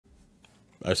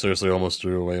I seriously almost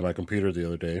threw away my computer the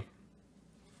other day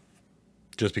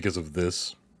just because of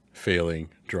this failing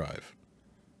drive.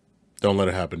 Don't let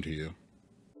it happen to you.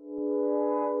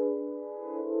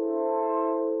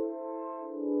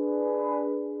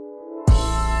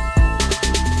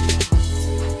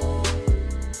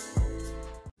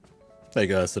 Hey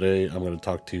guys, today I'm going to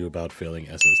talk to you about failing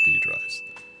SSD drives.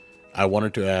 I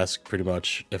wanted to ask pretty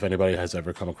much if anybody has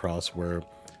ever come across where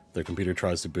their computer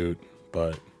tries to boot,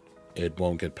 but it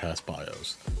won't get past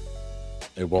BIOS.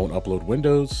 It won't upload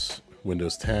Windows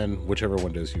 10, whichever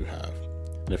Windows you have.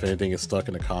 And if anything is stuck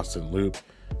in a constant loop,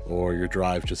 or your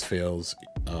drive just fails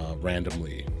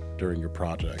randomly during your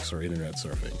projects or internet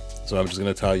surfing. So I'm just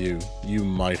going to tell you, you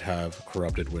might have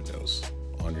corrupted Windows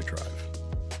on your drive,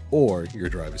 or your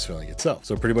drive is failing itself.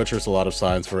 So pretty much there's a lot of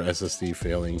signs for SSD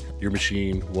failing. Your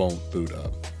machine won't boot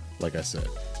up. Like I said,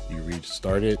 you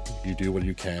restart it, you do what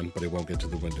you can, but it won't get to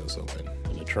the Windows open.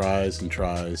 And it tries and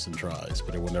tries and tries,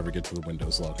 but it will never get to the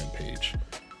Windows login page.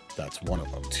 That's one of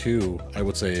them. Two, I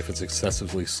would say if it's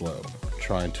excessively slow,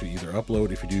 trying to either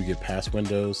upload if you do get past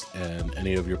Windows and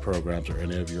any of your programs or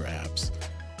any of your apps,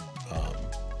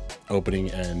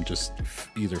 opening and just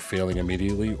either failing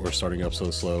immediately or starting up so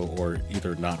slow, or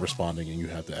either not responding and you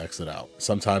have to exit out.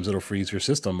 Sometimes it'll freeze your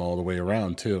system all the way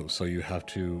around too, so you have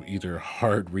to either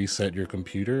hard reset your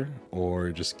computer or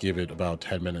just give it about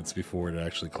 10 minutes before it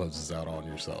actually closes out on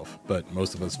yourself. But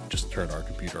most of us just turn our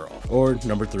computer off. Or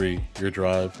number three, your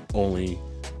drive only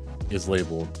is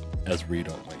labeled as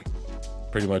read-only.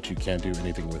 Pretty much you can't do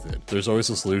anything with it. There's always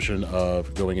a solution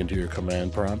of going into your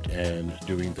command prompt and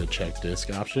doing the check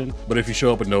disk option. But if you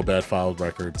show up with no bad file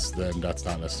records, then that's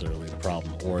not necessarily the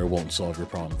problem, or it won't solve your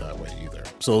problem that way either.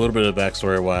 So a little bit of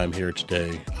backstory why I'm here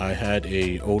today. I had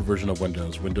an old version of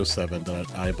Windows 7,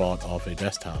 that I bought off a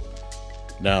desktop.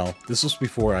 Now, this was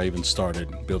before I even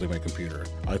started building my computer.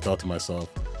 I thought to myself,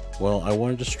 well, I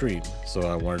wanted to stream, so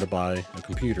I wanted to buy a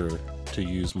computer to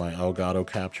use my Elgato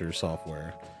Capture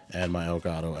software and my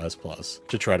Elgato S Plus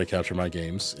to try to capture my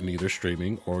games in either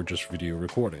streaming or just video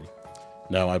recording.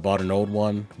 Now, I bought an old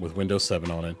one with Windows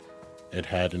 7 on it. It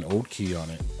had an old key on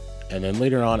it. And then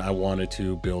later on, I wanted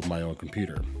to build my own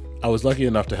computer. I was lucky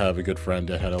enough to have a good friend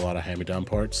that had a lot of hand-me-down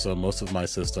parts, so most of my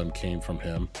system came from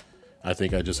him. I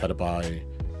think I just had to buy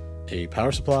a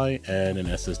power supply and an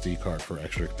SSD card for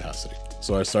extra capacity.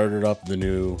 So I started up the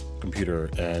new computer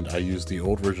and I used the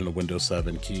old version of Windows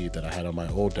 7 key that I had on my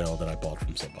old Dell that I bought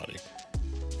from somebody.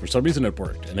 For some reason it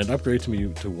worked, and it upgraded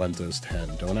me to Windows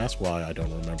 10. Don't ask why, I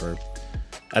don't remember.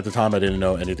 At the time I didn't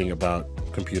know anything about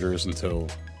computers until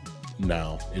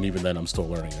now, and even then I'm still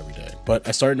learning every day. But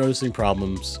I started noticing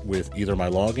problems with either my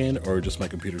login or just my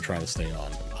computer trying to stay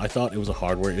on. I thought it was a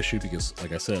hardware issue because,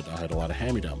 like I said, I had a lot of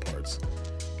hand-me-down parts.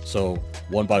 So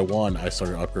one by one, I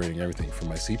started upgrading everything from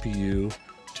my CPU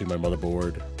to my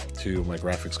motherboard to my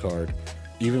graphics card,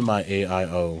 even my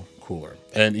AIO cooler.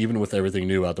 And even with everything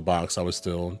new out the box, I was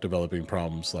still developing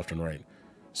problems left and right.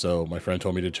 So my friend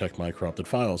told me to check my corrupted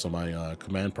files on my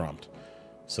command prompt.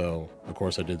 So of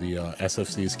course I did the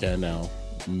SFC scan. Now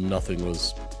nothing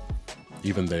was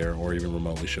even there or even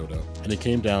remotely showed up. And it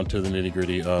came down to the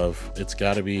nitty-gritty of it's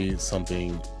got to be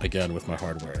something again with my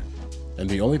hardware. And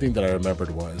the only thing that I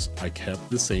remembered was I kept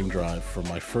the same drive from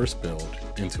my first build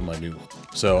into my new one.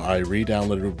 So I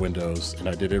re-downloaded Windows and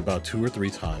I did it about 2 or 3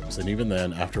 times. And even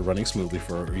then, after running smoothly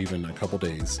for even a couple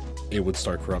days, it would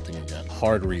start corrupting again.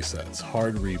 Hard resets,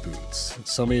 hard reboots.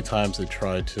 So many times it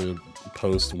tried to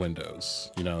post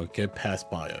Windows, get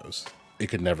past BIOS. It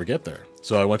could never get there.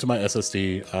 So I went to my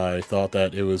SSD. I thought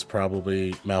that it was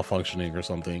probably malfunctioning or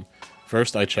something.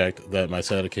 First, I checked that my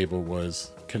SATA cable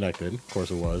was connected. Of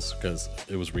course it was, because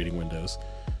it was reading Windows.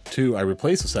 2, I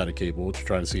replaced the SATA cable to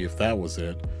try to see if that was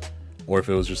it, or if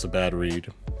it was just a bad read.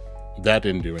 That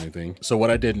didn't do anything. So what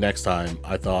I did next time,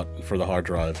 I thought for the hard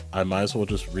drive, I might as well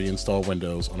just reinstall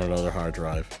Windows on another hard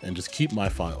drive and just keep all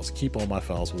my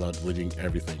files without deleting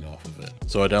everything off of it.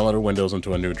 So I downloaded Windows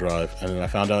into a new drive, and then I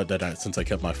found out that since I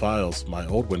kept my files, my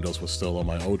old Windows was still on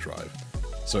my old drive.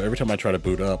 So every time I try to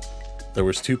boot up, there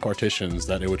was 2 partitions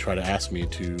that it would try to ask me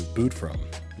to boot from,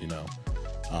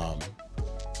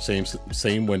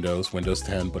 same Windows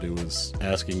 10, but it was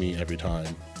asking me every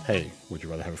time, hey, would you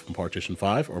rather have it from partition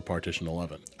 5 or partition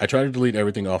 11? I tried to delete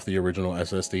everything off the original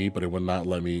SSD, but it would not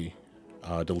let me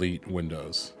delete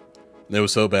Windows. It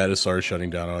was so bad it started shutting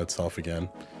down on itself again.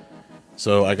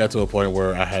 So I got to a point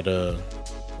where I had to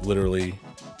literally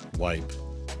wipe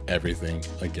everything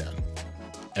again.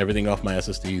 Everything off my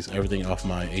SSDs, everything off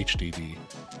my HDD,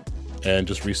 and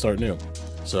just restart new.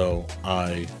 So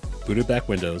I booted back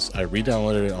Windows, I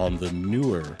re-downloaded it on the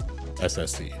newer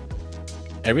SSD.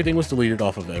 Everything was deleted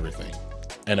off of everything.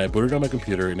 and I booted on my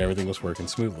computer and everything was working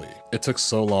smoothly. It took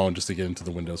so long just to get into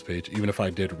the Windows page. Even if I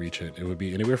did reach it, it would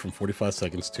be anywhere from 45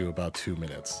 seconds to about 2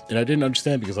 minutes. And I didn't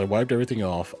understand because I wiped everything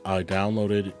off. I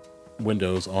downloaded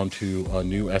Windows onto a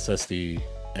new SSD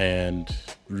and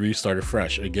restarted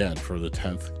fresh again for the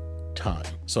 10th time.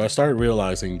 So I started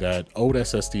realizing that old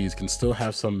SSDs can still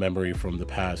have some memory from the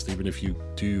past even if you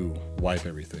do wipe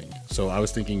everything. So I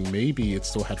was thinking maybe it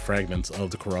still had fragments of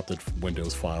the corrupted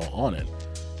Windows file on it.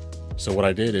 So what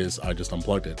I did is I just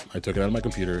unplugged it. I took it out of my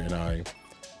computer and I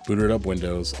booted up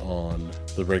Windows on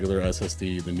the regular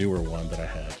SSD, the newer one that I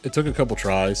had. It took a couple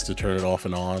tries to turn it off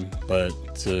and on, but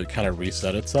to kind of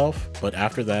reset itself. But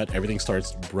after that, everything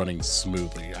starts running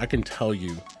smoothly. I can tell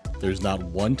you there's not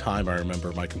one time I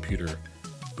remember my computer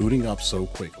booting up so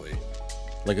quickly.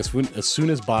 Like as soon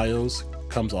as BIOS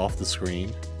comes off the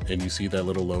screen and you see that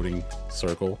little loading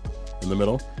circle in the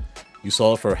middle, you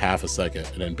saw it for half a second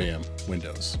and then bam,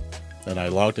 Windows. And I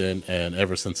logged in, and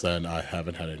ever since then, I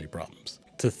haven't had any problems.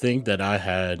 To think that I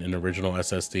had an original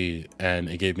SSD and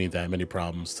it gave me that many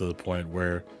problems to the point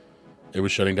where it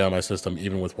was shutting down my system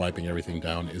even with wiping everything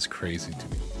down is crazy to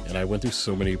me. And I went through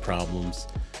so many problems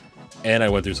and I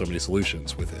went through so many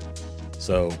solutions with it.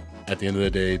 So at the end of the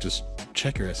day, just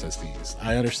check your SSDs.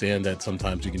 I understand that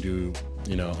sometimes you can do,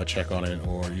 a check on it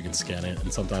or you can scan it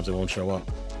and sometimes it won't show up,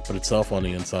 but itself on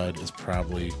the inside is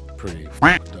probably pretty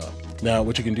fucked up. Now,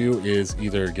 what you can do is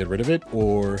either get rid of it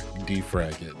or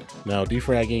defrag it. Now,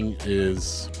 defragging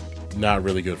is not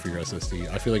really good for your SSD.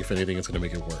 I feel like if anything, it's going to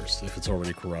make it worse if it's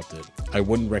already corrupted. I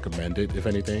wouldn't recommend it, if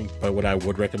anything, but what I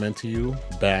would recommend to you,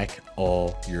 back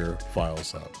all your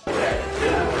files up.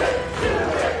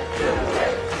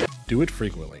 Do it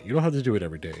frequently. You don't have to do it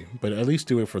every day, but at least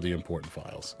do it for the important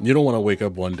files. You don't want to wake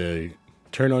up one day,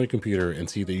 turn on your computer and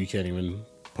see that you can't even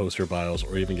post your BIOS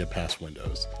or even get past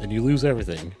Windows. And you lose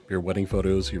everything. Your wedding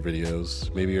photos, your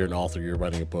videos, maybe you're an author, you're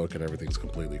writing a book and everything's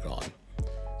completely gone.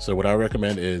 So what I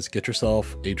recommend is get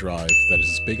yourself a drive that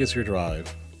is as big as your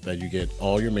drive that you get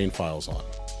all your main files on.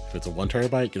 If it's a 1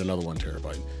 terabyte, get another 1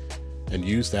 terabyte and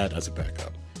use that as a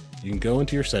backup. You can go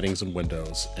into your settings in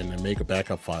Windows and then make a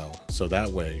backup file. So that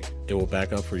way it will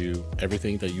back up for you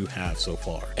everything that you have so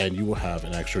far. And you will have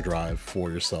an extra drive for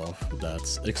yourself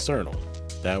that's external.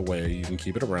 That way you can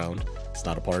keep it around. It's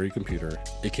not a part of your computer.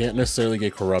 It can't necessarily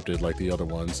get corrupted like the other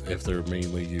ones if they're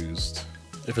mainly used.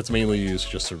 If it's mainly used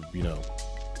just to,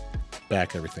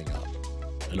 back everything up.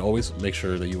 And always make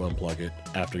sure that you unplug it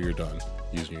after you're done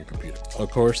using your computer.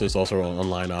 Of course, there's also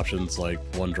online options like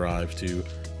OneDrive to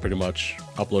pretty much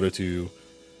upload it to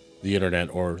the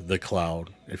internet or the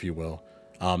cloud, if you will.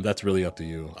 That's really up to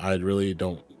you. I really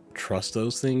don't trust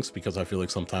those things because I feel like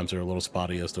sometimes they're a little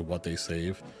spotty as to what they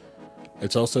save.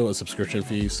 It's also a subscription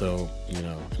fee, so in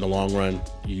the long run,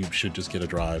 you should just get a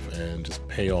drive and just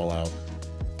pay all out.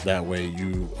 That way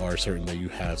you are certain that you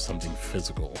have something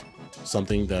physical,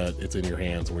 something that it's in your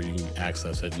hands where you can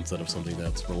access it instead of something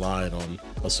that's relied on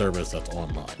a service that's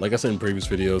online. Like I said in previous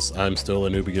videos, I'm still a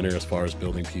new beginner as far as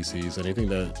building PCs. Anything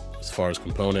that, as far as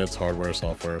components, hardware,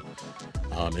 software,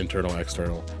 internal,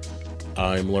 external,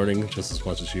 I'm learning just as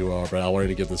much as you are, but I wanted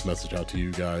to get this message out to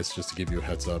you guys just to give you a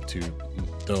heads up to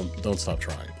don't stop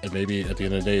trying. And maybe at the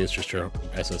end of the day, it's just your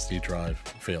SSD drive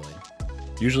failing.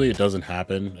 Usually it doesn't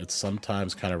happen. It's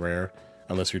sometimes kind of rare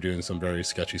unless you're doing some very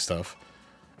sketchy stuff.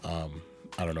 I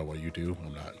don't know what you do.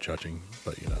 I'm not judging,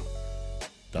 but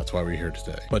that's why we're here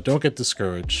today. But don't get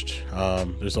discouraged.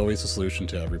 There's always a solution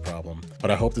to every problem.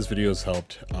 But I hope this video has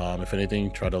helped. If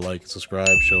anything, try to like,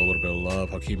 subscribe, show a little bit of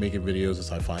love. I'll keep making videos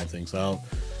as I find things out.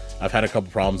 I've had a couple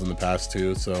problems in the past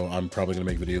too, so I'm probably gonna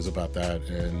make videos about that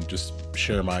and just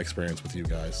share my experience with you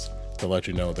guys to let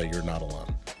you know that you're not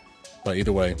alone. But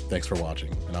either way, thanks for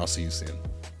watching, and I'll see you soon.